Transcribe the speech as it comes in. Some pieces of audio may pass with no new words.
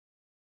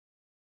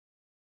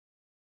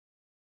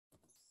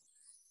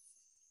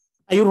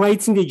Are you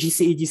writing the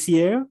GCE this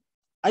year?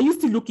 Are you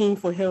still looking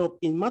for help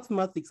in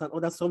mathematics and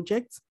other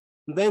subjects?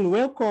 Then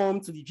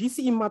welcome to the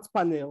GCE Math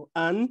panel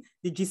and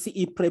the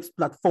GCE Preps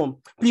platform.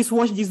 Please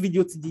watch this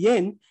video to the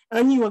end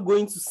and you are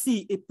going to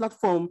see a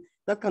platform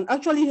that can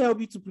actually help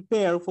you to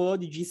prepare for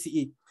the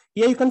GCE.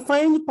 Here you can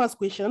find past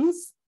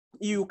questions.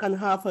 You can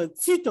have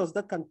tutors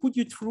that can put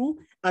you through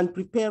and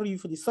prepare you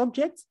for the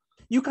subject.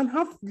 You can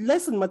have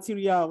lesson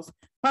materials,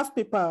 past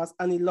papers,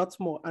 and a lot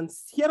more. And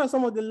here are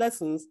some of the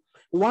lessons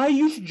why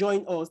you should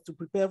join us to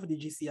prepare for the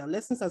GCE. Our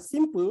lessons are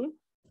simple,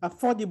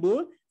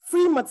 affordable,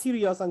 free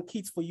materials and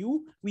kits for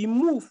you. We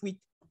move with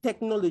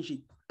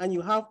technology, and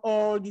you have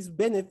all these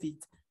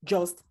benefits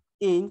just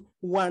in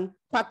one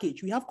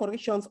package. We have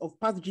corrections of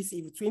past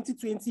GCE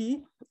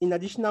 2020 in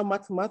additional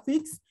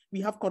mathematics.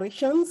 We have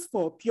corrections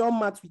for pure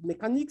math with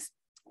mechanics,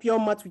 pure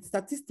math with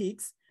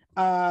statistics,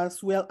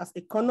 as well as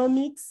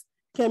economics,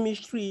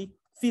 chemistry,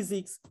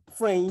 physics,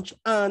 French,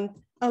 and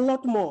a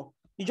lot more.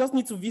 You just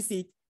need to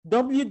visit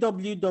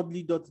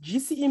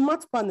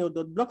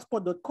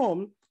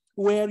www.gcemathpanel.blogspot.com,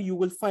 where you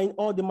will find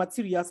all the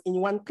materials in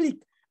one click.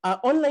 Our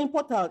online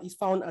portal is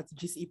found at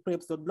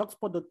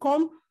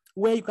gcepreps.blogspot.com,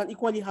 where you can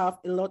equally have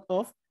a lot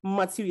of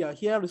material.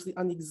 Here is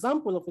an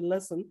example of a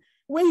lesson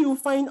where you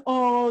find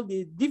all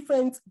the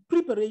different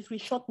preparatory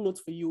short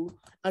notes for you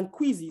and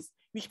quizzes,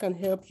 which can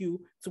help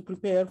you to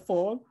prepare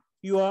for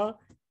your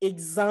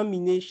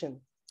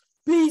examination.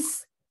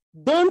 Please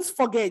don't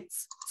forget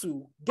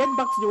to get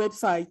back to the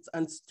website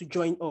and to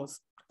join us.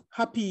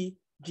 Happy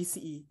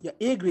GCE. Your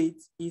A grade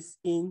is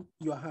in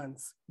your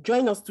hands.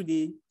 Join us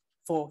today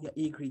for your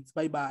A grades.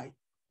 Bye-bye.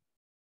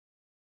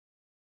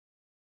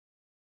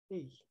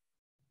 Hey,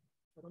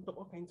 I don't talk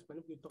all kinds of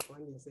people talk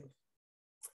around yourself.